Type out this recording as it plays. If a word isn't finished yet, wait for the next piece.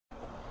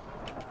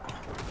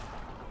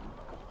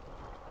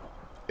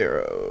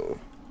Arrow.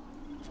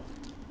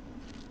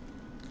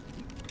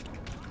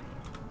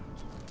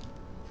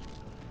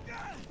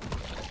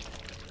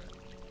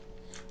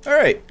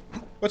 Alright,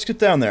 let's get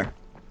down there.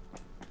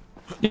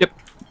 Yep.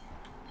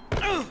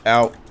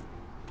 Ow. I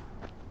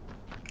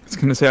was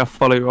gonna say I'll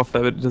follow you off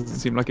there, but it doesn't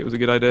seem like it was a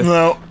good idea.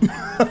 No.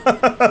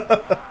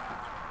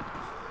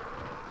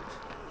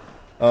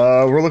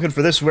 We're looking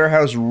for this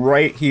warehouse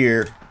right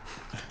here.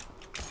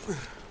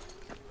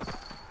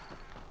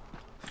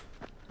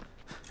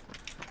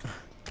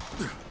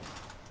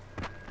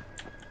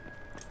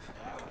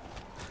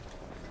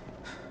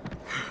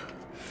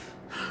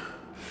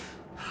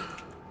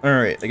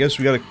 Alright, I guess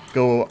we gotta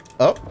go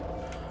up.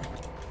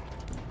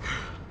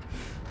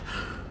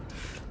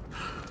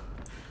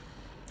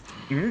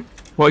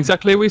 What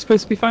exactly are we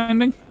supposed to be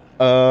finding?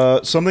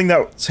 Something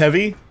that's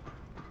heavy,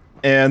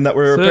 and that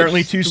we're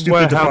apparently too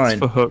stupid to find.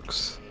 For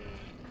hooks.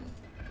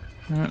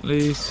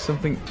 Apparently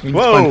something...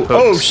 Whoa!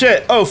 Oh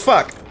shit! Oh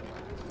fuck!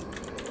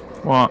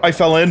 What? I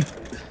fell in.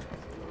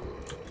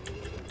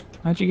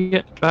 How'd you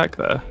get back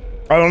there?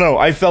 I don't know,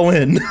 I fell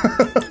in.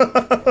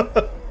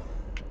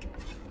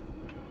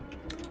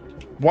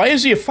 Why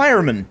is he a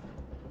fireman?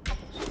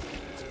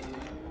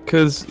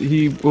 Because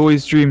he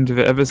always dreamed of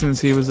it ever since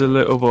he was a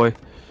little boy.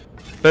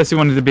 First he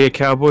wanted to be a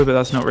cowboy, but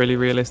that's not really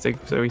realistic,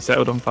 so he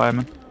settled on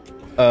fireman.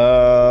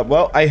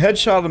 Well, I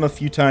headshot him a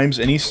few times,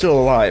 and he's still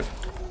alive.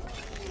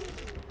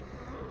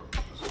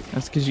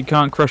 That's because you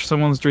can't crush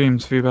someone's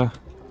dreams, FUBAR.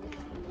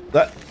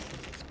 That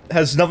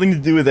has nothing to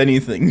do with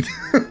anything.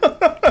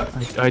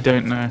 I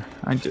don't know.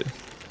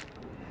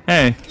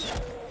 Hey.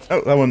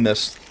 Oh, that one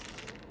missed.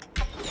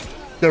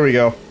 There we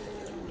go.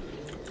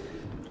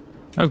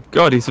 Oh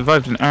god, he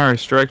survived an arrow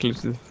directly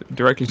to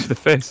the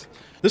face.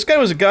 This guy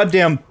was a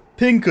goddamn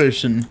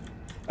pincushion.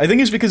 I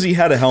think it's because he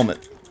had a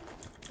helmet.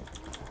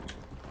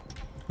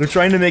 They're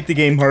trying to make the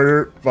game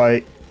harder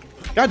by...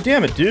 God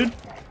damn it, dude.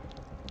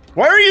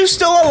 Why are you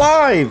still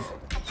alive?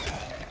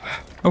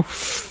 Oh,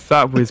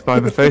 that whizzed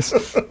by my face.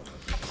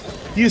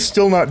 He's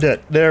still not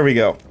dead. There we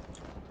go.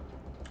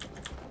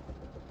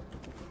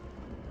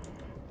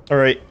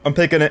 Alright, I'm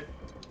picking it.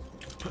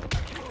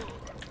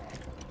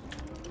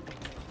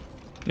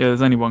 Yeah,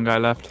 there's only one guy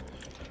left.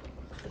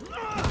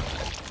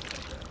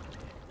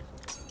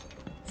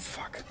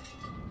 Fuck.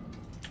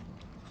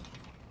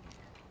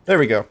 There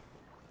we go.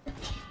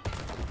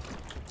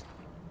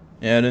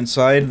 And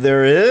inside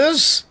there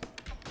is...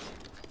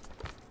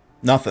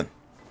 nothing.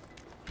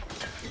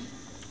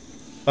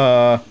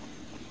 Was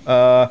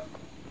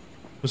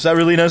that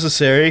really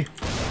necessary?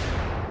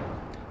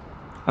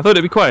 I thought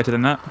it'd be quieter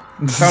than that.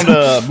 Found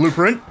a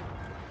blueprint.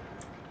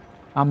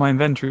 Ah, my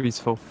inventory's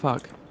full.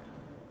 Fuck.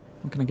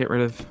 What can I get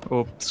rid of?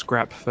 Or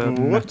scrap for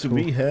What do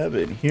we have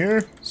in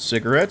here?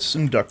 Cigarettes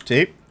and duct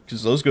tape,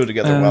 because those go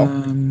together well.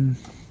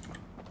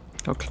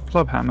 Got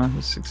club hammer,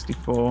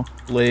 64.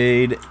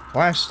 Blade,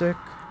 plastic.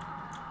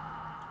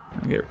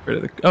 I'll get rid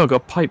of the... Oh, got a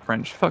pipe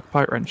wrench. Fuck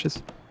pipe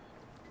wrenches.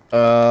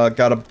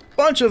 Got a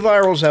bunch of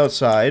virals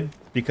outside,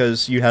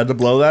 because you had to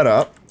blow that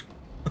up.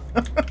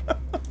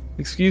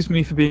 Excuse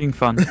me for being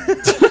fun.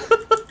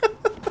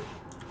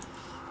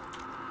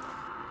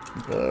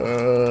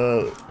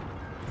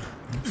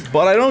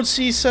 But I don't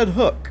see said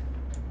hook.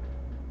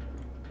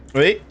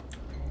 Wait.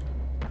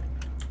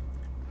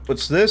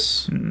 What's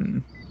this?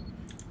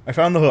 I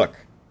found the hook.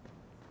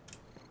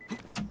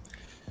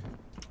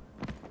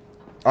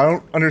 I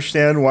don't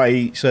understand why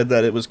he said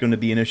that it was going to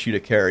be an issue to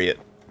carry it.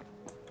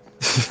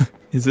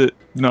 Is it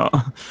not?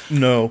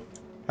 No.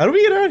 How do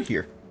we get out of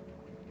here?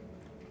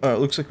 It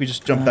looks like we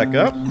just jump back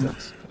up.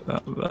 Let's put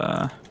that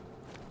there.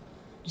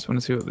 Just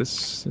want to see what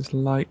this is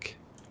like.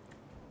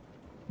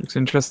 Looks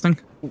interesting.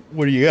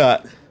 What do you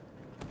got?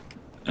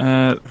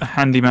 A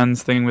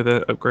handyman's thing with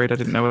an upgrade. I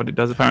didn't know what it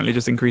does. Apparently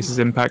just increases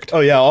impact.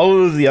 Oh yeah,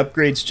 all of the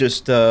upgrades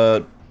just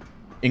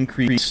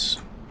increase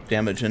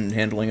damage and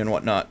handling and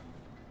whatnot.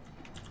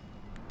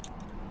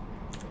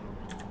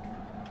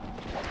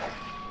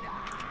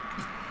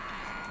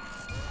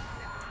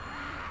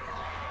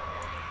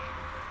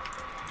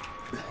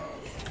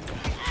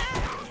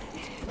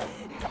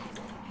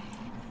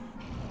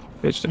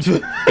 Bitch,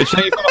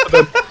 bitch, you got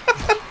them.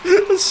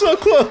 It's so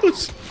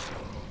close.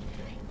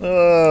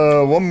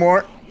 One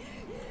more.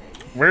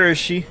 Where is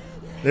she?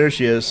 There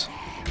she is.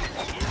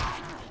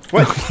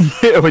 What?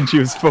 Yeah, when she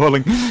was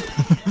falling.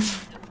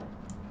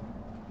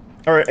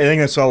 Alright, I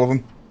think that's all of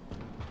them.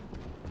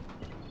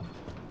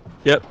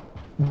 Yep.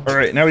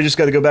 Alright, now we just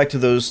gotta go back to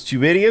those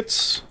two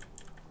idiots.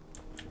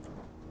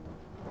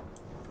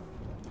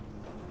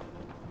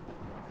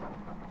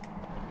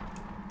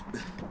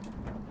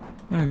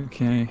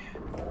 Okay.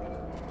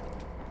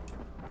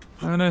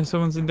 Oh no,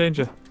 someone's in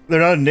danger.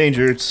 They're not in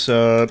danger, it's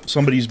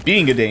somebody's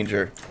being a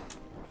danger.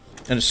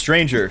 And a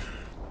stranger.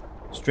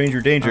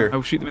 Stranger danger.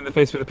 I'll shoot them in the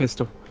face with a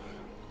pistol.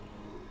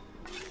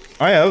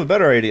 I have a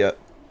better idea.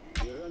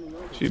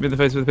 Shoot them in the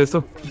face with a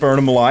pistol? Burn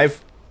them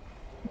alive.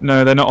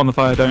 No, they're not on the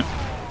fire, don't.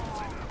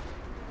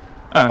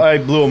 Oh. I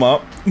blew them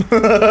up.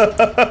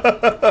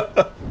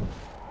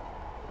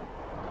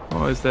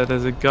 What is there?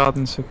 There's a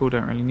garden sickle,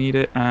 don't really need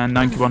it, and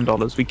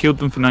 $91. We killed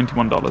them for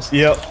 $91.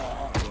 Yep.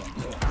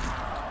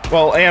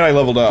 Well, and I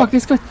leveled up. Fuck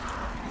this guy.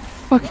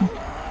 Fucking.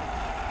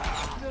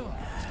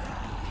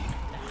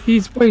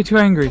 He's way too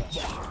angry.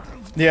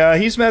 Yeah,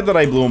 he's mad that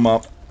I blew him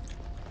up.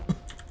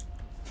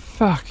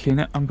 Fucking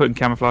it. I'm putting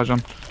camouflage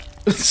on.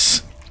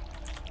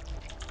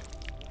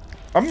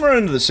 I'm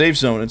running to the safe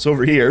zone. It's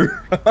over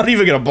here. I'm not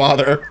even gonna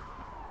bother.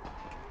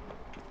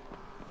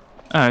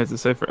 Oh, it's a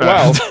safer.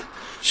 Wow.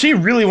 She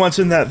really wants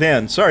in that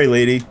van. Sorry,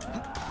 lady.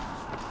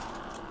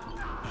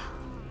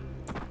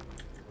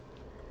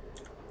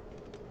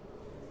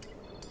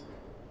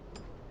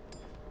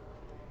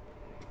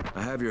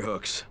 I have your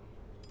hooks.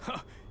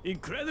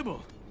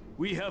 Incredible!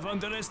 We have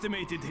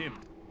underestimated him.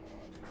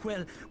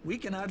 Well, we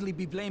can hardly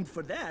be blamed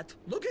for that.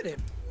 Look at him.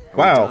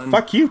 Wow,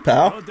 fuck you,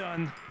 pal. Well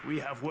done. We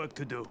have work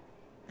to do.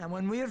 And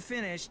when we're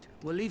finished,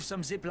 we'll leave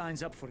some zip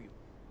lines up for you.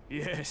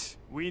 Yes,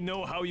 we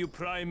know how you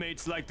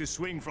primates like to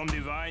swing from the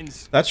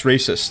vines. That's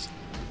racist.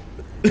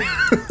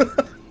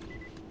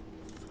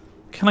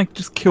 Can I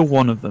just kill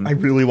one of them? I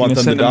really want them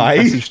to send die. A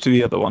message to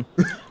the other one.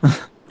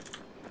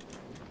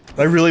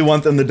 I really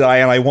want them to die,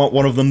 and I want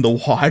one of them to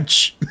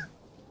watch.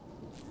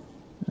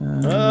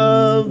 Is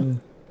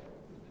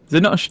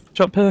there not a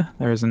shop here?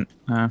 There isn't.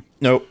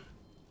 Nope.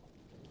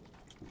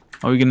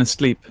 Are we gonna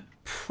sleep?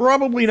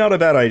 Probably not a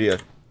bad idea.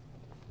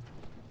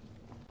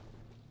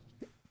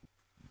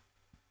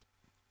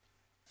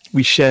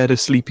 We shared a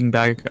sleeping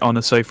bag on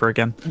a sofa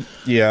again.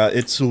 Yeah,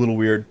 it's a little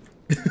weird.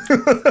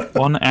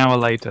 1 hour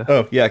later.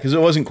 Oh, yeah, because it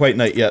wasn't quite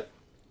night yet.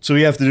 So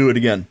we have to do it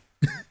again.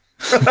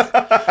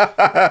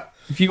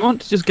 If you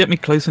want to just get me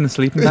close in a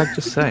sleeping bag,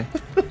 just say.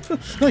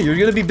 No, you're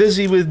gonna be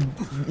busy with,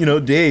 you know,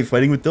 Dave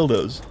fighting with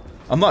dildos.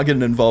 I'm not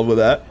getting involved with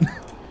that.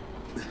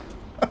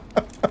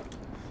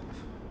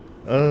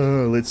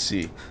 Let's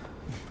see.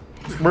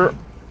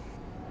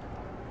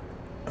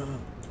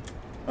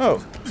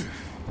 Oh.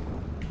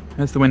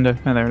 There's the window.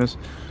 Oh, there it is.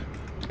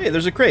 Hey,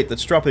 there's a crate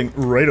that's dropping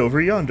right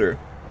over yonder.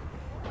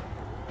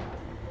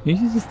 Who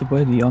uses the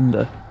word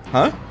yonder?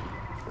 Huh?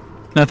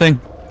 Nothing.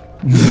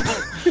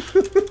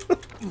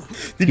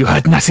 You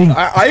heard nothing.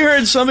 I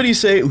heard somebody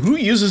say, who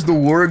uses the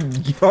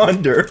word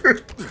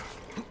yonder?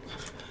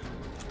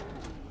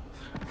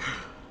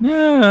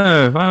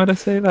 No, why would I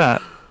say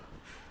that?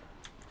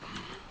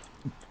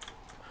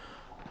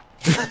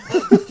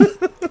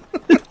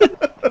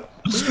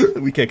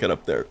 We can't get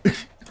up there.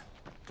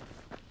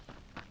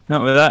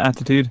 Not with that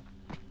attitude.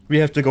 We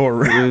have to go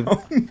around.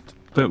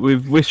 But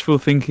with wishful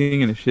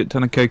thinking and a shit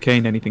ton of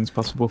cocaine, anything's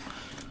possible.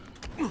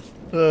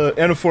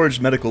 And a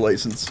forged medical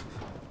license.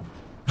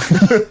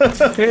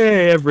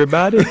 Hey,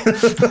 everybody.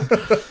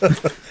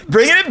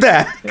 Bringing it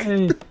back!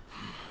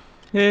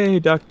 Hey,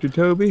 Dr.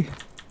 Toby.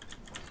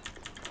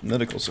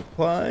 Medical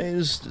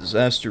supplies,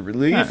 disaster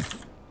relief. Ah,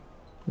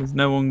 there's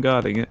no one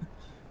guarding it.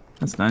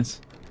 That's nice.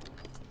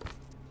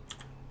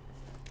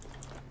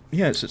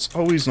 Yes, it's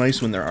always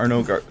nice when there are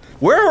no guards.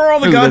 Where are all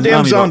the Ooh, there's goddamn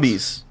army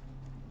zombies?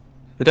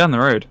 They're down the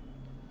road.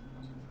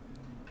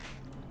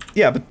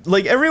 Yeah, but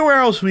like everywhere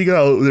else we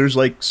go, there's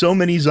like so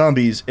many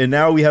zombies, and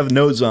now we have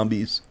no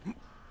zombies.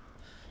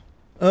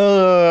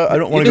 I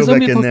don't want to go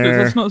back in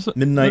there.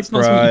 Midnight that's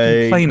not something you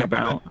Bride. complain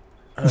about.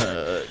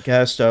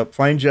 Gassed up.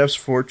 Find Jeff's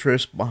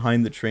fortress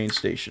behind the train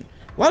station.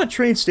 A lot of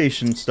train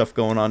station stuff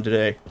going on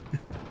today.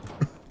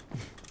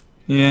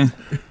 Yeah.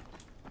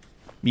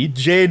 Meet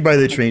Jade by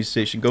the train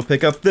station. Go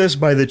pick up this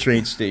by the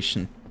train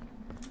station.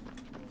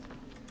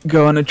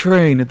 Go on a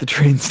train at the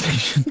train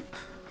station.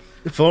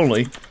 If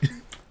only.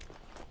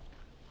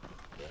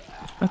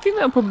 I think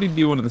that'll probably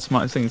be one of the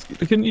smartest things.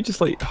 Couldn't you just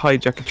like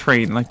hijack a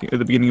train like at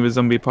the beginning of a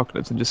zombie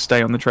apocalypse and just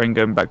stay on the train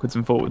going backwards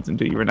and forwards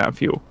until you run out of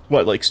fuel?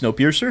 What, like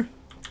Snowpiercer?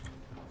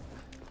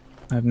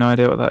 I have no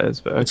idea what that is,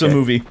 but okay. It's a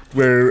movie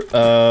where,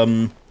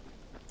 oh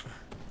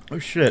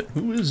shit,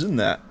 who is in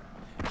that?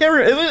 Can't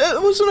remember,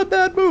 it wasn't a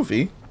bad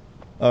movie.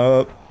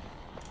 There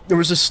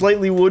was a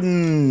slightly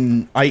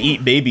wooden I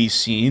eat babies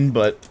scene,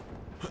 but...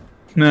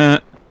 Nah.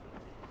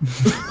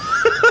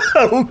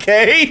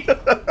 Okay!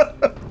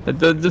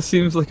 That just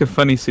seems like a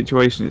funny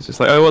situation. It's just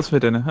like, oh, what's for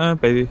dinner? Huh,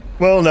 baby.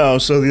 Well, no,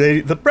 so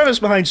the premise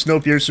behind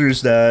Snowpiercer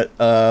is that,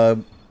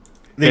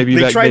 they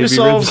try to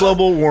solve ribs.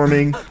 global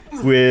warming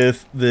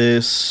with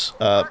this,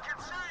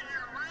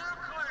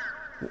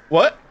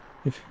 What?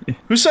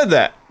 Who said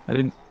that? I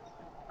didn't...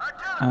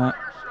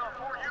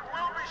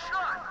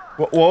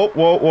 Whoa, whoa,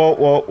 whoa, whoa,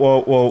 whoa,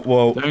 whoa, whoa,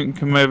 whoa. Don't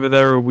come over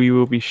there or we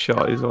will be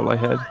shot, is all I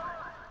heard.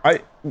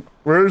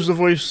 Where's the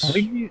voice?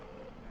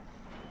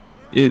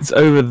 It's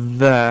over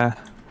there.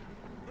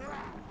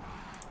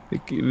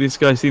 This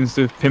guy seems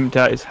to have pimped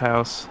out his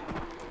house.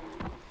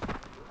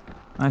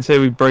 I say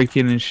we break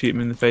in and shoot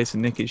him in the face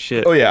and nick his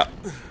shit. Oh, yeah.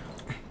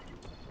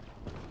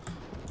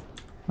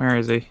 Where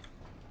is he?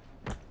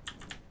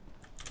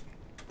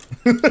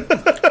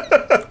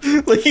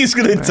 Like he's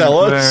gonna tell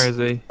us. Where is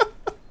he?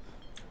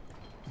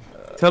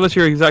 Tell us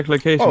your exact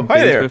location. Oh, hi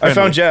please, there. we're I friendly.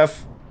 found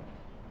Jeff.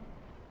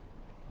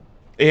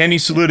 And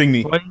he's saluting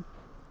me. What?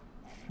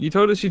 You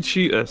told us you'd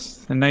shoot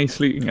us, and now you're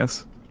saluting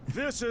us.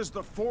 This is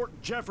the Fort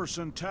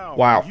Jefferson Tower.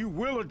 Wow. You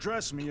will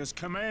address me as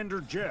Commander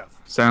Jeff.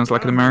 Sounds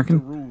like an I'm American.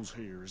 The rules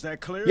here. Is that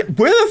clear? Yeah,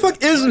 where the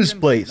fuck is this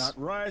place? Not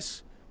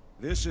Rice.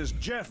 This is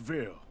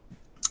Jeffville.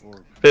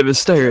 Or Bit of a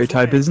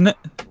stereotype, isn't it?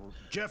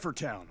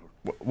 Jeffertown.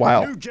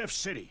 Wow. New Jeff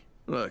City.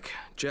 Look,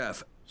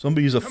 Jeff,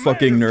 Somebody's a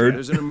fucking nerd.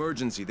 there's an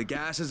emergency. The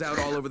gas is out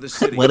all over the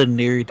city. What a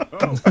nerd.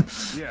 Oh,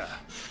 yeah.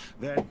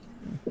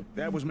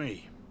 That was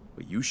me.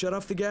 But you shut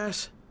off the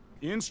gas?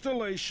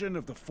 Installation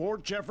of the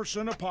Fort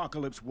Jefferson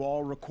Apocalypse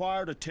Wall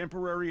required a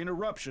temporary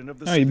interruption of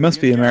the Oh, he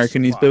must be civilian gas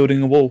American. He's supply.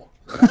 building a wall.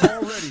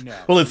 Already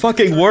now. Well, it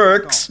fucking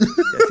works. I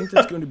think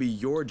that's going to be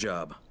your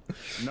job.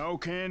 No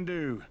can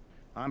do.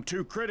 I'm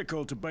too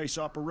critical to base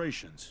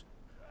operations.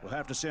 We'll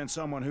have to send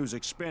someone who's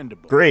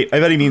expendable. Great. I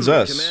bet he means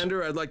us.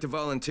 Commander, I'd like to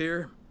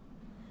volunteer.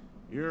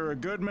 You're a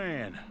good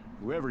man,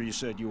 whoever you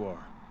said you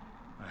are.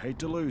 I hate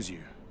to lose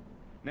you.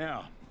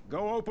 Now,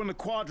 go open the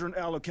quadrant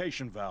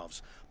allocation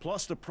valves,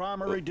 plus the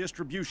primary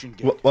distribution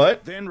gate.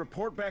 What? Then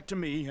report back to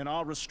me, and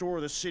I'll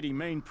restore the city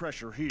main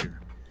pressure here.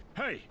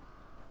 Hey,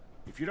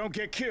 if you don't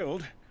get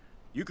killed,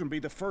 you can be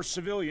the first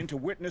civilian to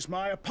witness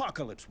my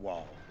apocalypse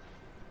wall.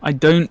 I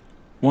don't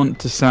want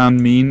to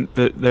sound mean,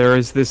 but there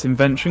is this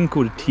invention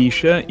called a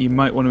t-shirt you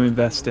might want to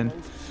invest in.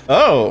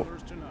 Oh.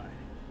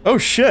 Oh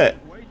shit.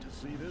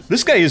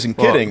 This guy isn't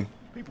kidding.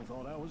 People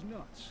thought I was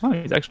nuts. Oh,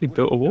 he's actually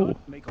built a wall.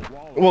 Make a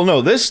wall. Well, no,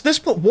 this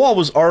wall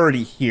was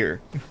already here.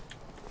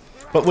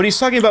 But what he's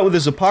talking about with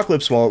his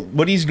apocalypse wall,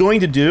 what he's going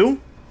to do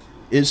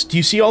is, do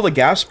you see all the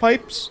gas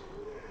pipes?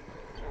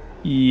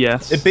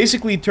 Yes. It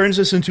basically turns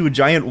this into a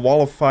giant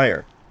wall of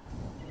fire.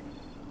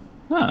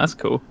 Ah, that's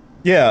cool.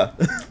 Yeah.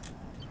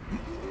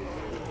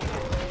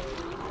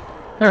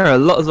 There are a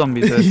lot of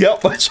zombies here.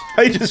 Yep,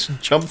 I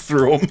just jumped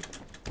through them.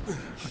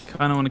 I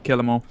kind of want to kill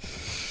them all.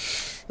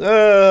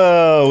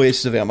 Oh,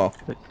 waste of ammo.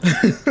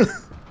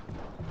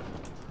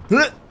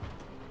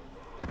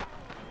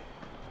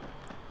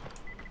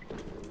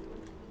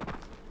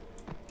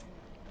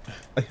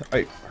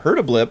 I heard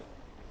a blip.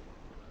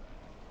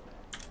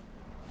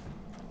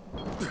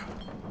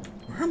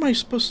 Where am I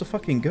supposed to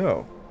fucking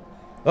go?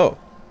 Oh.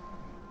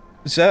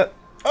 Is that...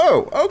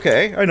 Oh,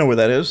 okay. I know where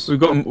that is. We've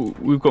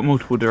got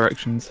multiple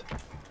directions.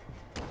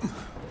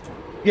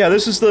 Yeah,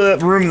 this is the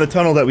room in the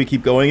tunnel that we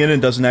keep going in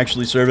and doesn't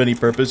actually serve any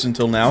purpose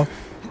until now.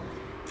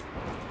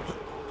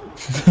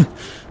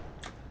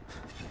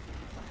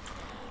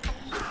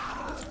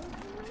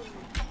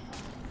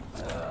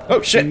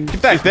 Oh shit!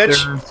 Get back, bitch!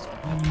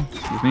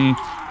 Excuse me.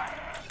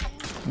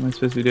 What am I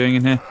supposed to be doing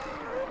in here?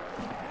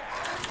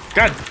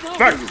 God,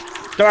 fuck!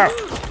 Get out!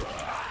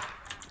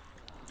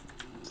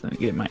 So let me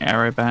get my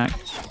arrow back.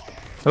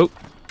 Oh.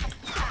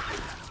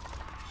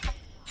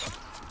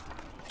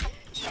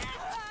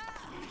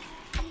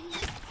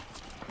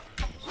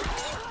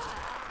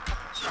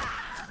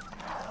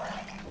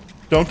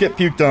 Don't get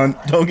puked on.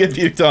 Don't get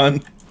puked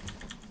on.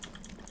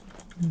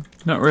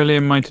 Not really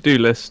in my to-do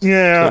list.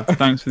 Yeah. So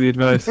thanks for the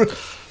advice.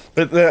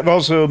 But that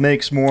also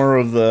makes more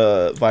of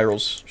the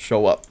virals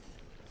show up.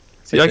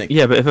 See, I think.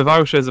 yeah, but if a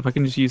viral shows up, I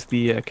can just use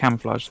the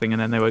camouflage thing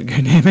and then they won't go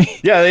near me.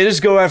 Yeah, they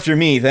just go after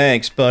me.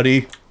 Thanks,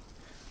 buddy.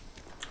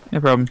 No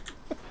problem.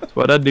 That's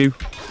what I do.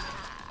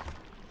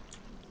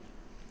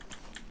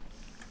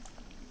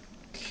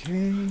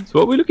 Okay. So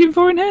what are we looking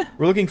for in here?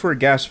 We're looking for a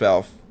gas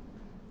valve.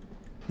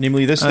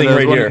 Namely this thing There's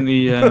right one here. in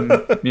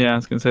the, yeah, I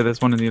was going to say there's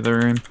one in the other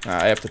room.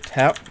 I have to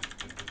tap.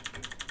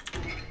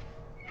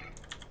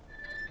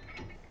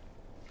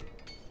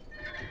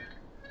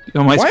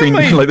 On my Why screen,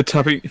 am I- like the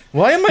tapping.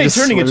 Why am I Just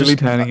turning it slowly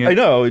just... turning it. I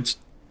know, it's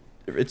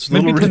a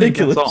little Maybe turn it gets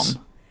ridiculous.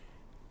 on.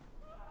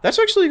 That's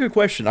actually a good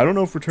question. I don't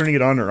know if we're turning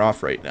it on or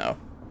off right now.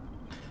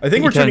 I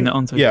think You're we're turning turning it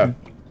on so yeah. you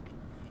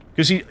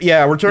Because he,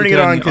 yeah, we're turning it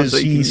turning on it on because so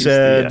you can he use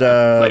said,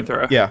 the,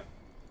 flamethrower. yeah,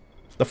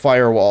 the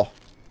firewall,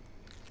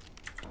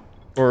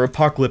 or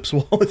apocalypse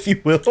wall, if you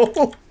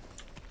will.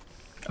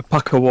 A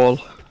pucker wall.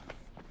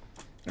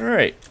 All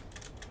right.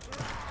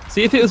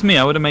 See, if it was me,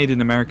 I would have made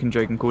an American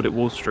joke and called it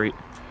Wall Street.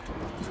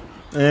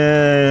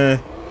 It's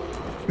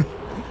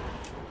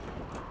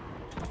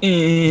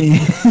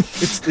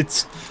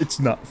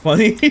not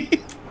funny.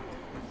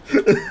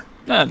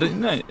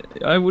 No,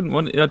 I wouldn't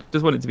want it. I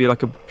just want it to be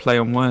like a play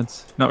on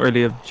words, not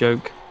really a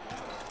joke.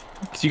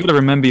 Because you got to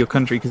remember your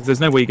country, because there's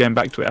no way you're going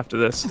back to it after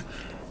this.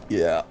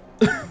 Yeah.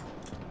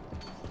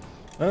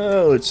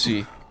 Let's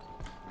see.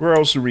 Where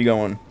else are we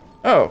going?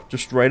 Oh,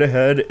 just right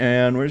ahead,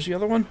 and where's the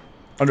other one?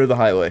 Under the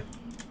highway.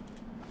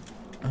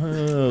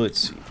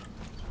 Let's see.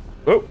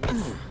 Oh,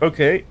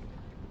 okay.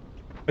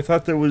 I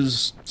thought there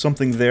was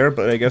something there,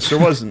 but I guess there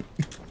wasn't.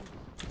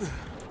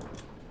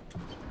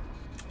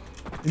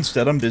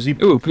 Instead, I'm busy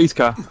Ooh, police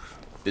car.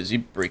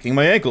 breaking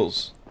my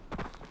ankles.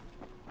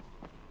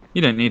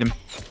 You don't need him.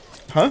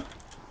 Huh?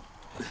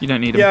 You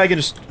don't need him. Yeah, I can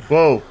just...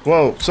 Whoa,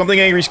 whoa. Something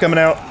angry's coming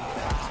out.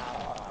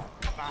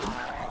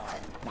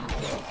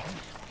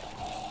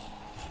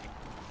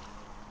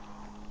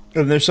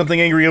 And there's something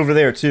angry over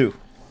there, too.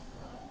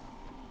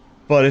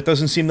 But it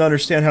doesn't seem to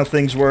understand how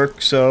things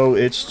work, so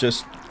it's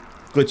just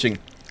glitching.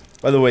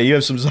 By the way, you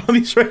have some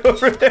zombies right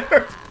over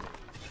there.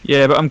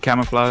 Yeah, but I'm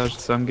camouflaged,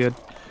 so I'm good.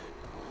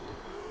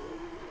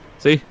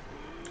 See?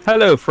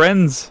 Hello,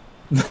 friends.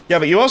 Yeah,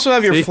 but you also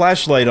have your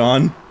flashlight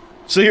on,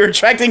 so you're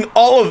attracting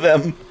all of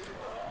them.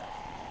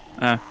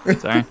 Oh,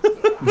 sorry.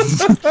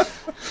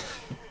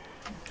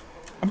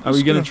 Are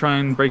we gonna try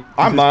and break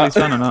I'm this not. place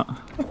down or not?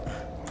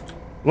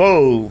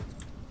 Whoa.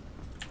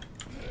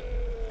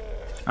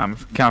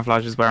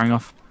 Camouflage is wearing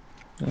off.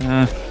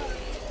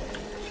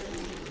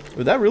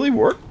 Would that really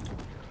work?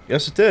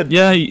 Yes, it did.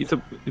 Yeah,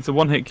 it's a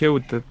one-hit kill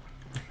with the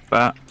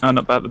bat. Oh,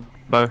 not bat, the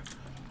bow.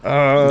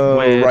 Oh,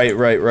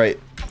 right.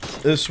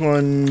 This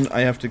one,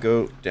 I have to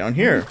go down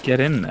here. Get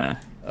in there.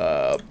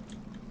 Oh,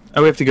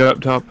 we have to go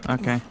up top.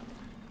 Okay.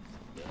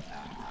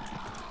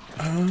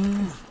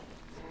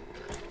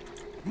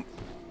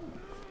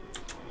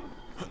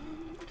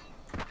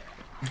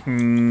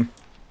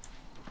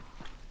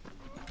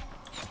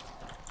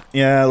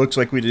 Yeah, looks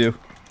like we do.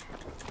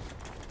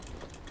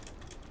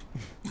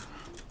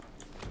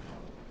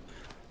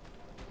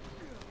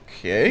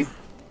 Okay.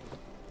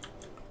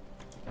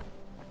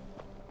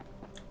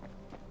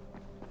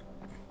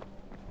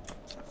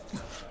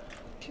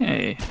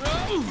 Okay.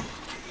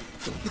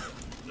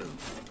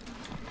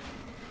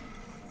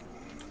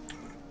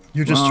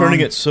 You're just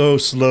turning it so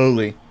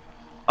slowly.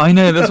 I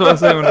know, that's what I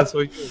was saying when I saw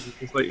you.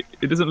 It's like,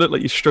 it doesn't look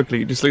like you're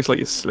struggling, it just looks like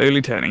you're slowly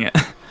turning it.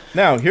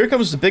 Now, here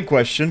comes the big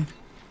question.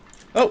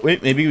 Oh,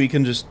 wait, maybe we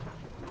can just...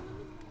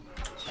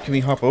 Can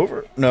we hop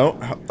over? No.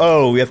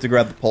 Oh, we have to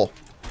grab the pole.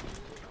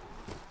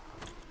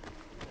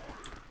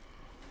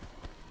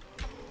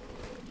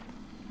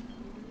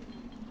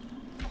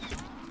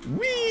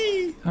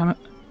 Whee! Damn it.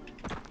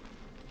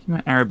 Give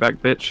my arrow back,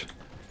 bitch.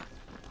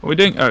 What are we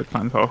doing? Oh,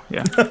 climb the pole,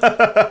 yeah.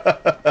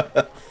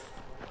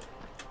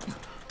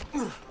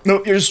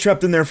 Nope, you're just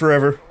trapped in there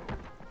forever.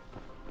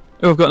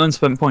 Oh, I've got an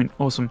unspent point.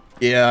 Awesome.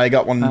 Yeah, I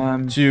got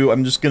one too.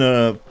 I'm just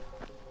gonna...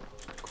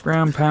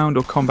 Ground pound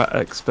or combat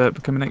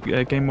expert.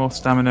 Gain more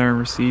stamina and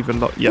receive a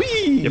lot. Yep.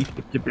 Whee!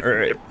 Yep.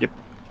 Alright. Yep.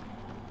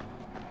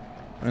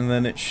 And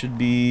then it should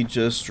be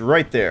just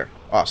right there.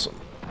 Awesome.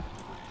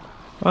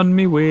 On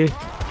me way.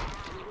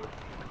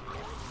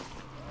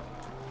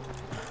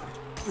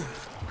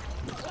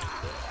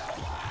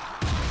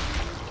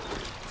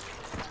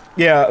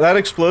 Yeah, that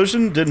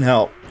explosion didn't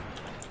help.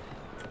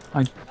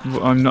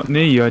 I'm not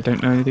near you. I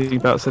don't know anything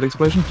about said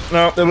explosion.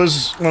 No, it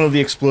was one of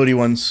the explodey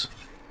ones.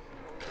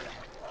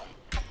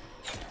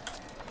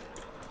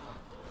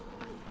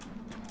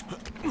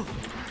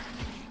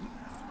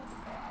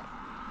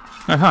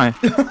 Oh, hi.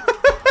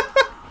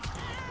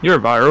 You're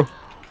viral.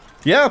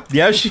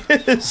 Yeah, she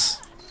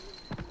is.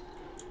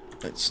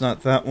 It's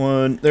not that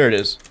one. There it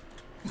is.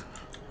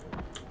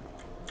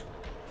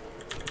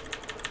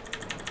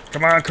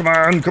 Come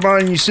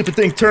on, you stupid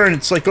thing, turn.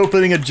 It's like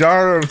opening a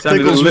jar of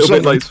Sounded a pickles or little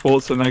bit something. like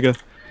Schwarzenegger.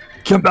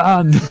 Come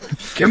on!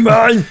 Come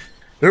on!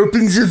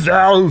 Open the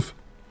valve!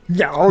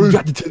 No! You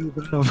got to turn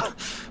the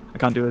valve. I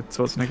can't do a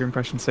Schwarzenegger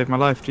impression to save my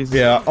life, Jesus.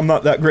 Yeah, I'm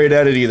not that great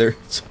at it either.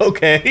 It's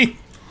okay.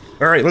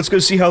 Alright, let's go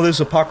see how this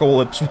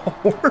apocalypse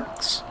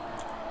works.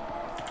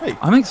 Hey.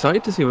 I'm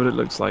excited to see what it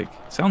looks like.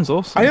 Sounds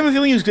awesome. I have a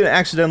feeling he's gonna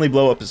accidentally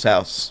blow up his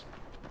house.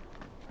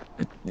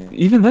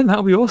 Even then,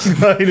 that'll be awesome.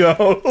 I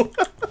know.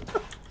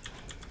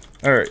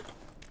 Alright.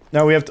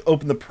 Now we have to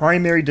open the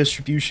primary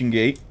distribution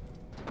gate.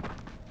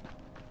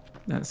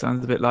 That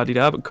sounds a bit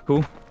la-di-da, but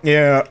cool.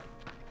 Yeah.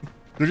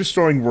 They're just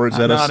throwing words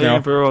I'm at us not now.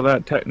 in for all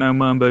that techno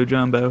mumbo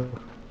jumbo.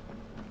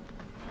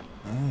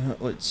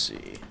 Let's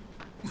see.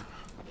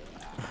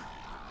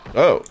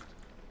 Oh.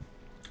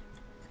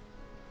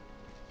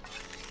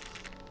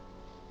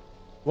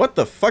 What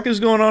the fuck is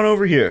going on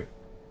over here?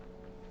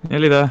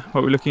 Nearly there. What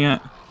are we looking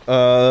at?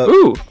 Uh.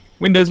 Ooh!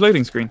 Windows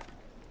loading screen.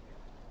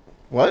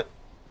 What?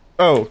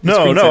 Oh, no.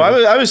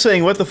 screensaver. I was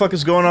saying, what the fuck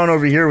is going on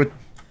over here with...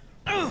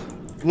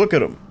 Look at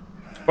them.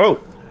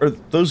 Oh, are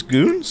those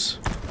goons?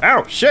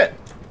 Ow, shit.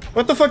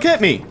 What the fuck hit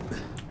me?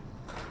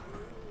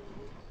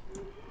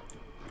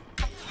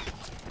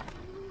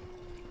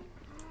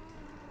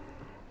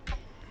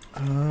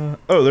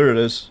 Oh, there it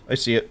is. I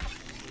see it.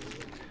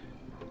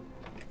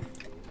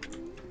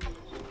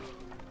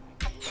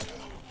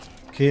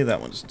 Okay,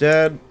 that one's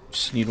dead.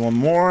 Just need one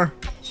more.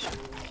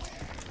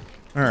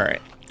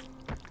 Alright.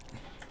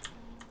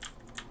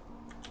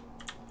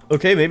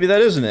 Okay, maybe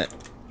that isn't it.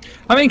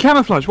 I'm in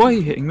camouflage. Why are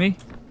you hitting me?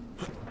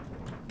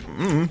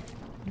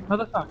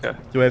 Motherfucker.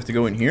 Do I have to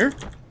go in here?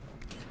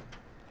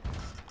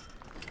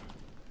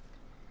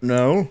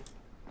 No.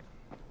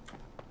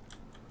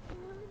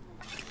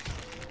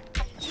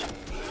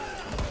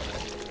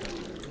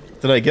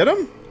 Did I get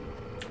him?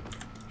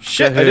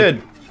 Shit, I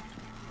did.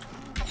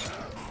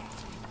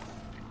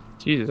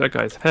 Jesus, that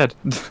guy's head.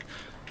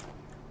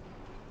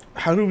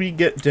 How do we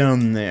get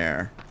down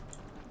there?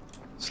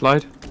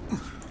 Slide.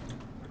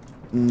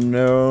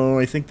 No,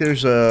 I think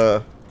there's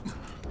a...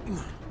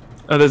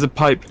 Oh, there's a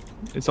pipe.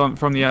 It's on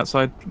from the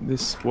outside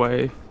this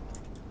way.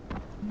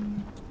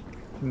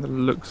 From the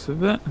looks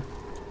of it.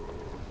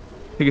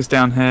 I think it's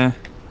down here.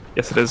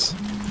 Yes, it is.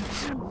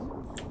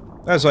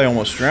 As I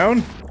almost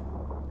drowned.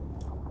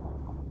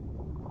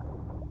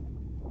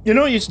 You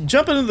know, you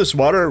jump into this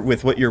water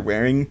with what you're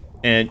wearing,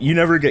 and you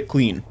never get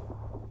clean.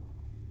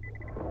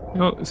 You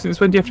know, since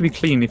when do you have to be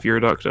clean if you're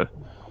a doctor?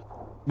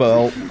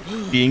 Well,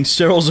 being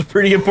sterile is a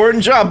pretty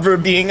important job for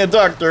being a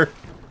doctor.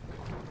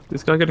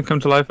 This guy gonna come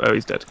to life? Oh,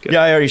 he's dead. Good.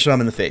 Yeah, I already shot him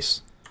in the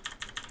face.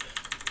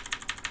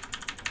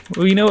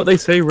 Well, you know what they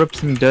say, rub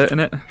some dirt in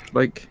it.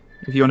 Like,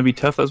 if you want to be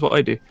tough, that's what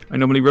I do. I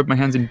normally rub my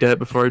hands in dirt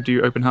before I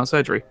do open heart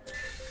surgery.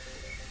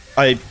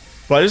 Why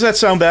does that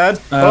sound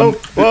bad?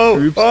 Oops.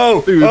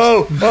 Oh!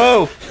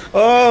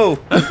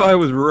 That fire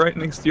was right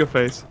next to your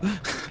face.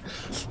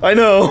 I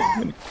know.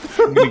 I'm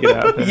gonna get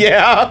out of here.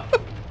 Yeah.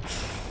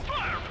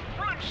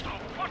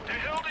 What the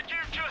hell did you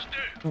just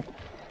do?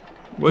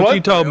 What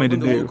you told me to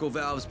Open the do. local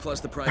valves plus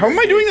the primary How am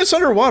I doing this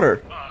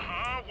underwater?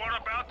 Uh-huh,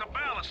 what about the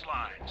ballast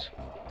lines?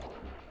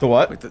 The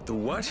what? Wait, the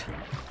what?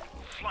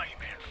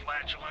 Flaming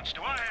flatulence,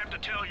 do I have to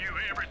tell you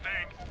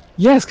everything?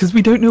 Yes, because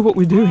we don't know what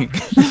we're doing.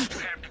 You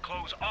have to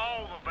close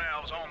all the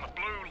valves on the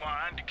blue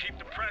line to keep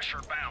the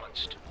pressure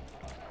balanced.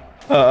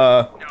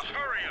 Now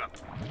hurry up.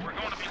 We're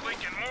going to be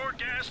leaking more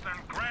gas than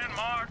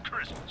Grandma at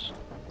Christmas.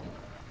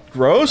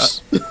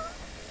 Gross?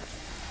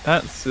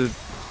 That's a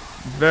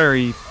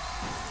very,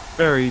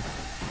 very,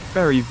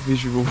 very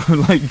visual,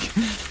 like,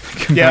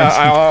 comparison.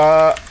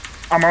 Yeah,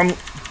 I'm on...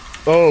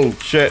 Oh,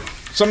 shit.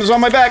 Something's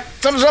on my back!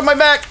 Something's on my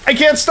back! I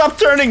can't stop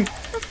turning!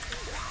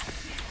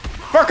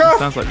 Fuck off!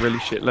 Sounds like really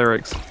shit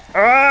lyrics.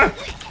 Ah!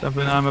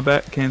 Something on my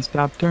back, can't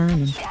stop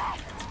turning.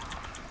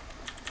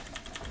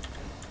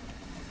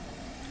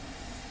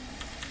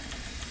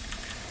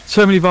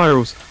 So many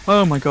virals.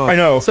 Oh my god. I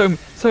know. So.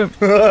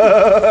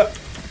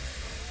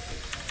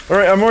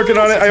 Alright, I'm working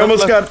on it. I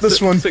almost got this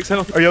one. 6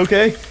 health. Are you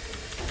okay?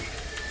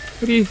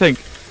 What do you think?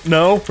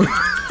 No.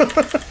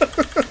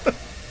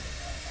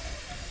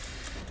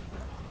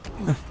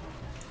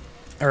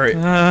 Alright,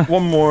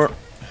 one more.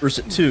 Or is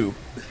it 2?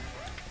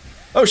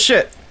 Oh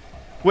shit!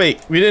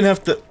 Wait, we didn't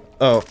have to...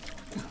 Oh.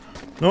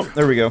 Nope,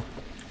 there we go.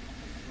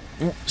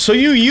 So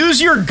you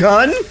use your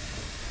gun?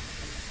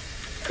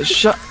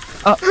 Shut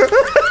up.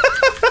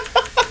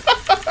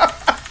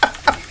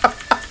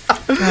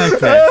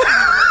 Okay.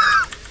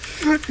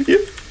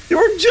 You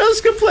were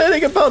just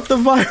complaining about the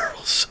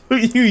virals, so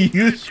you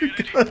use your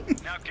gun.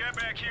 Now get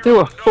back here. There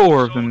were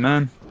 4 of them,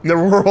 man. There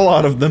were a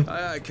lot of them.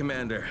 Aye, aye,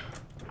 Commander.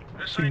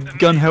 This ain't the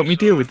Gun Navy, helped me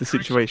deal son. with the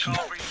Drink some situation.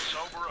 coffee and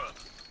sober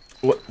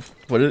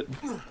up.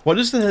 What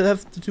does that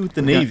have to do with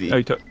the Navy?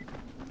 Yeah,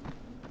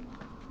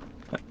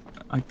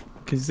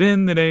 Cause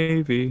in the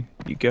Navy,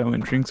 you go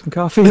and drink some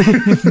coffee in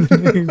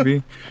the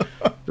Navy.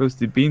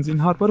 Roasted beans and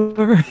hot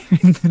water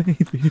in the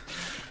Navy.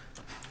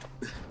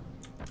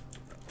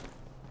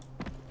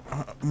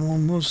 I'm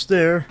almost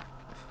there.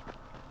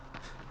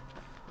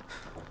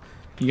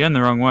 You're going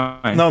the wrong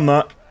way. No, I'm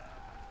not.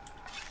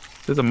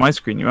 Says on my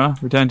screen you are.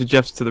 Return to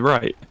Jeff's to the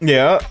right.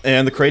 Yeah,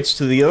 and the crate's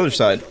to the other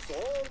side.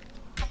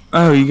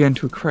 Oh, you get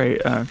into a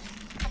crate.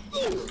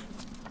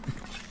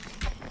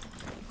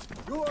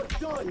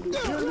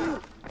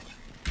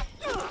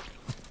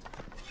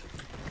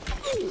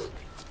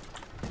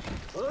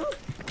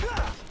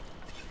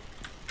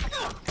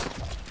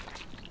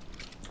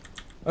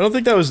 I don't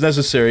think that was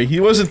necessary. He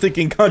wasn't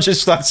thinking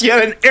conscious thoughts. He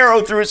had an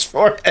arrow through his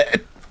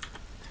forehead.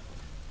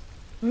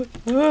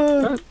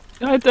 I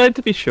had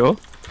to be sure.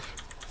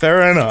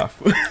 Fair enough.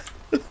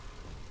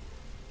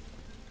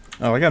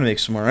 Oh, I gotta make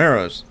some more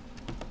arrows.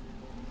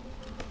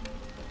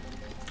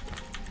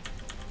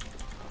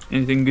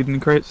 Anything good in the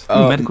crates?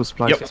 Medical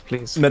supplies, yes,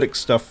 please. Medic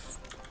stuff.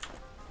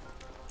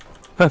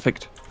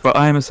 Perfect. For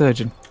I am a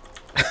surgeon.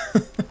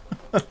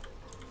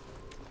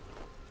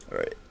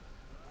 Alright.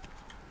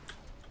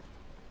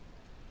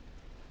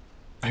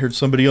 I heard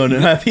somebody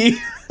unhappy.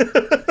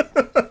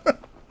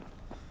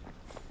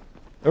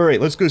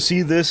 Alright, let's go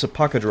see this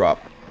Apoca drop.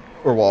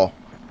 Or wall.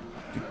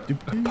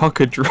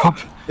 Pocket drop.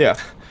 Yeah.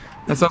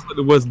 That sounds like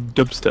the worst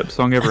dubstep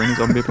song ever in a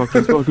zombie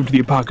apocalypse. Welcome to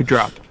the Apoca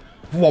drop.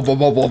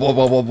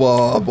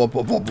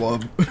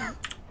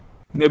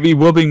 It'll be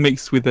wobbing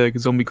mixed with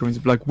zombie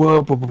coins. Like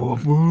whoa, whoa, whoa,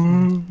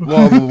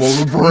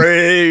 whoa.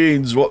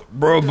 Brains! What?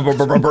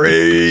 Open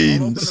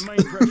Brains! the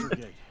main pressure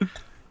gate.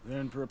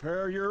 Then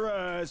prepare your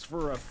eyes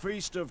for a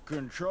feast of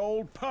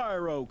controlled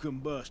pyro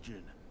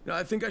combustion. Now,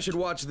 I think I should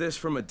watch this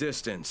from a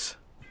distance.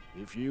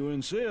 If you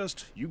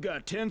insist, you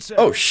got 10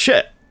 seconds. Oh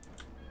shit!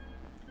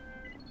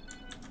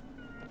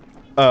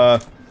 I'm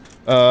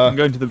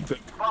going to the.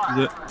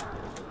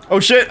 Oh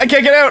shit! I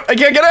can't get out! I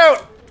can't get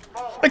out!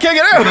 I can't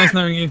get out! Nice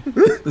knowing you.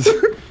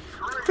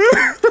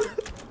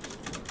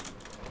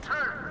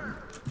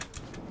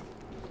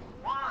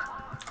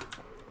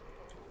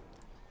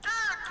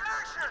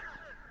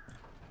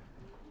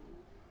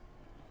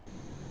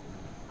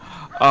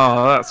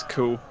 Oh, that's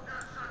cool.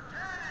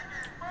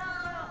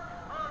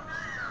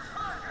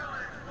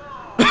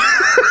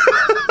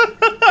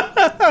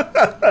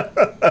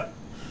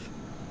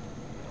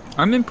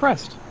 I'm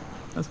impressed.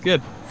 That's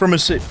good. From a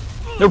city.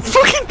 No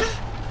fucking.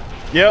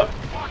 Yep.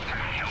 What the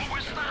hell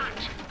was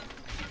that?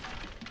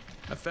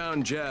 I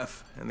found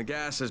Jeff, and the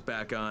gas is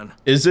back on.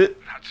 Is it?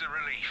 That's a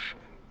relief.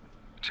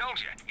 told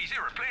you, he's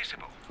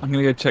irreplaceable. I'm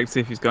gonna go check to see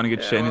if he's got any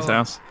good shit in his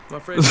house. I'm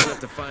afraid we'll have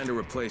to find a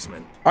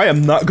replacement. I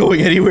am not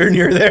going anywhere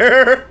near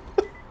there.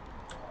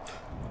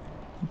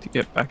 Need to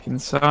get back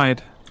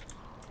inside.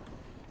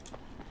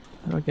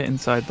 How do I get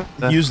inside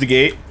there? Use the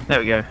gate. There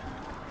we go.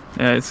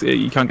 Yeah,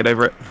 you can't get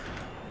over it.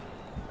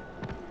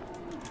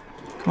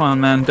 Come on,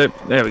 man.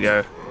 Don't. There we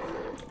go.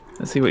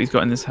 Let's see what he's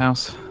got in this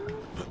house.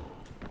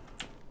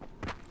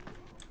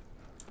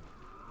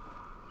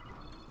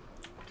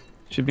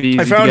 Should be easy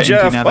I found to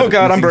get into Jeff. now that Oh it's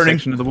god, I'm missing a burning.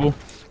 section of the wall.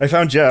 I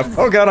found Jeff.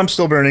 Oh god, I'm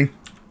still burning.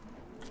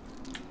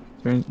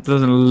 It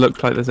doesn't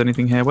look like there's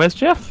anything here. Where's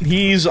Jeff?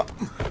 He's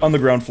on the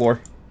ground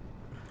floor.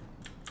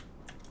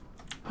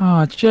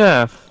 Ah,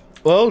 Jeff.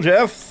 Well,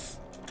 Jeff,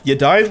 you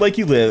died like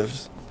you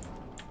lived.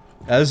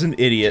 As an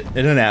idiot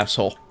and an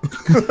asshole.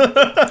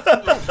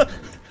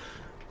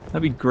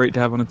 That'd be great to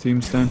have on a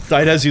tombstone.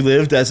 Died as you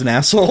lived as an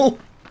asshole.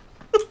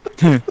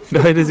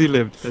 Died as he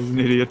lived, as an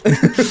idiot.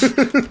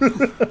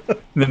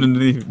 Then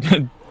he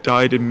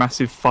died in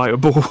massive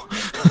fireball.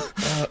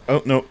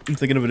 Oh, no, I'm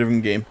thinking of a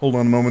different game. Hold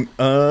on a moment.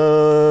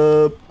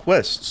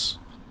 Quests.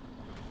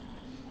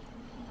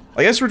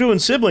 I guess we're doing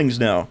siblings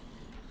now.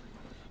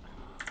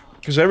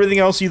 Because everything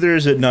else either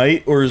is at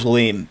night or is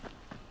lame.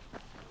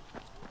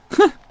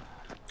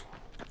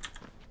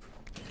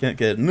 Can't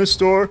get in this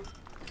door.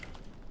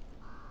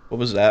 What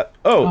was that?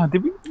 Oh, Ah,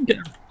 did we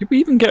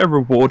even get a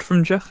reward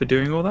from Jeff for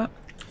doing all that?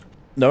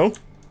 no.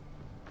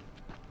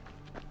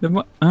 Then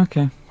what?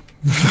 Okay.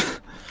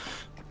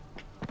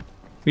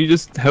 We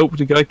just helped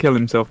a guy kill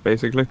himself,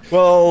 basically.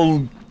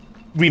 Well,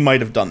 we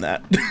might have done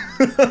that.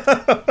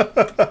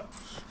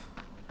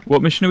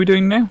 What mission are we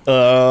doing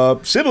now?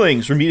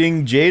 Siblings. We're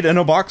meeting Jade and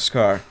a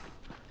boxcar.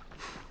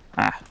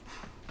 Ah.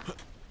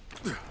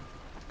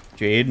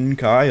 Jade and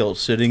Kyle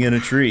sitting in a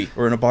tree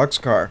or in a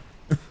boxcar.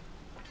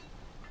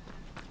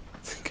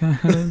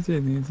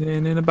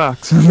 in a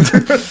box.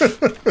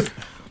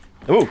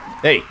 Oh,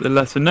 hey. The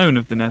lesser known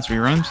of the nursery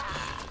rhymes.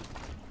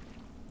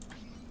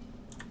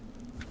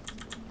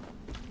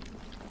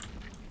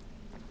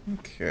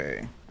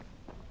 Okay.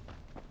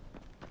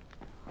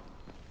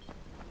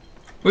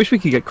 Wish we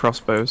could get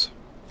crossbows.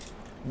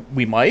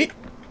 We might.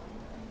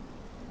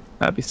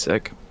 That'd be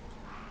sick.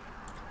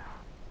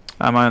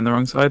 Am I on the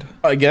wrong side?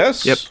 I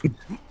guess. Yep.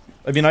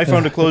 I mean, I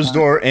found a closed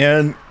door,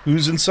 and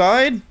who's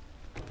inside?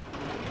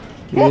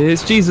 Whoa.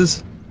 It's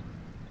Jesus.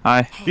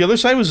 Hi. The other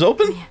side was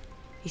open?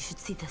 You should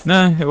see this.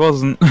 No, it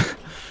wasn't.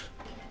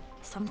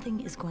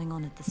 Something is going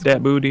on at the school.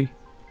 That booty.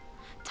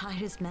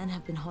 Tahir's men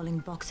have been hauling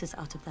boxes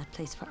out of that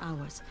place for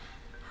hours.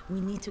 We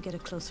need to get a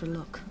closer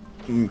look.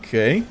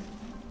 Okay.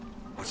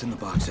 What's in the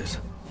boxes?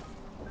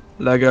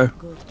 Lego.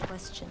 Good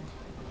question.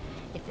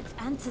 If it's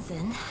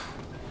antizin,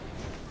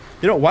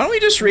 You know, why don't we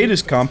just raid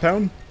his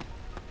compound?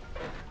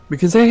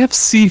 Because they have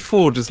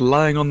C4 just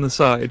lying on the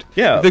side.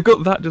 Yeah. They've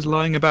got that just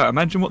lying about.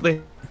 Imagine what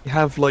they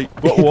have, like...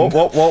 Whoa,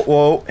 whoa, whoa,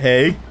 whoa,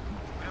 hey.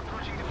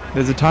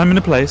 There's a time and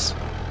a place.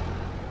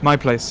 My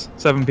place,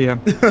 7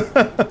 PM.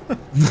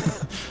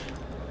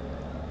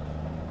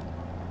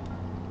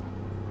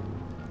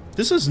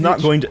 This is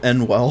not going to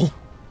end well.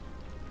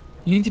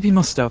 You need to be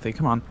more stealthy,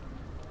 come on.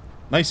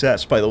 Nice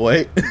ass, by the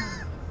way.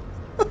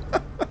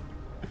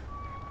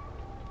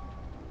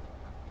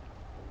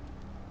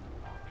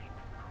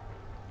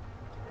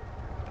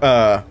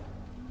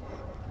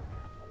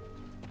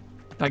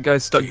 That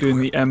guy's stuck doing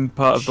the M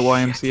part of the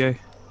YMCA.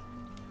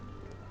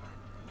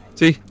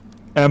 See?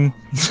 M.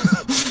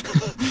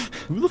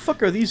 Who the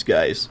fuck are these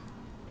guys?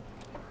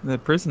 They're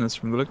prisoners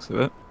from the looks of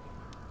it.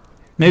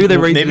 Maybe they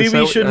raided Maybe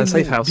a we shouldn't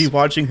safe house. be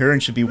watching her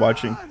and should be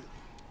watching.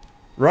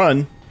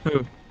 Run. Who?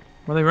 Where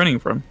are they running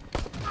from?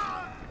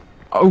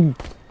 Oh!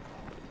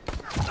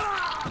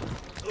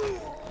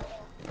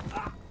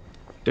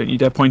 Don't you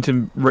dare point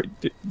him.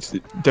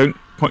 Don't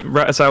point.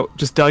 Rat us out.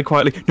 Just die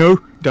quietly. No,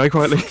 die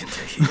quietly.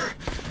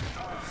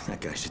 That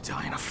guy should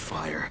die in a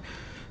fire.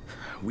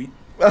 We.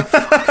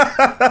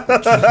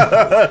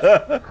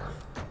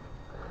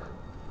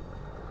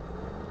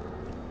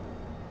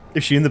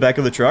 Is she in the back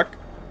of the truck?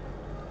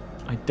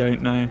 I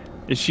don't know.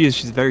 If she is,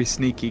 she's very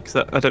sneaky. Because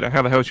I don't know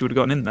how the hell she would have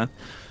gotten in there.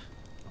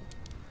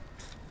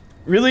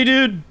 Really,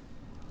 dude?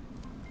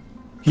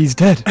 He's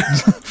dead.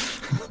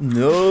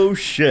 No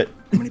shit.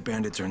 How many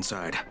bandits are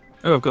inside?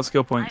 Oh, I've got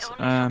skill points.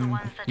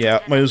 Yeah,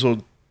 might as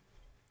well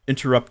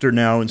interrupt her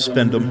now and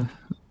spend them.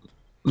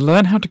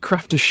 Learn how to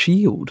craft a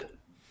shield.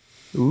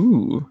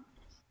 Ooh.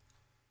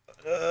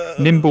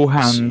 Nimble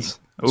hands.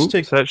 Oh,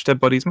 search dead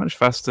bodies much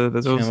faster.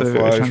 There's also a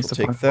Camouflage, chance we'll to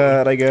take find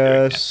that, I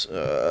guess.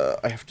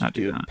 I have to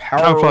do that.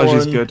 power Camouflage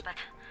is one. good.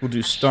 We'll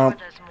do stomp.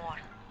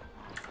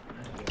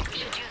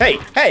 Hey,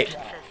 hey!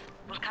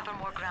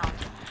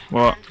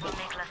 What?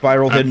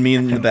 Viral hitting me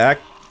in the back.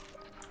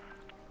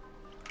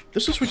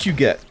 This is what you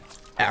get,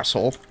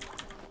 asshole.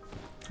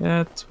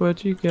 That's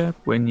what you get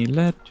when you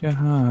let your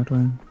heart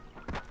run.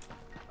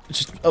 It's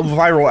just a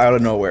viral out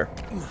of nowhere.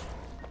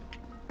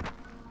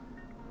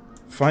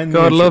 Find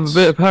God the love a entrance.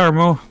 bit of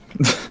Paramore.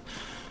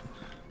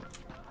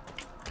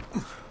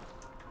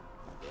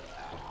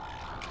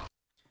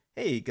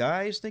 Hey,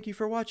 guys, thank you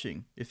for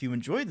watching. If you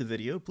enjoyed the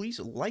video, please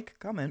like,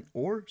 comment,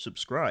 or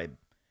subscribe.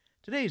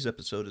 Today's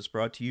episode is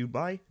brought to you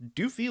by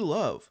Doofy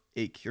Love,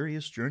 A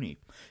Curious Journey.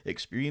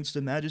 Experience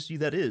the majesty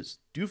that is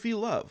Doofy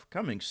Love,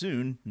 coming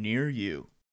soon near you.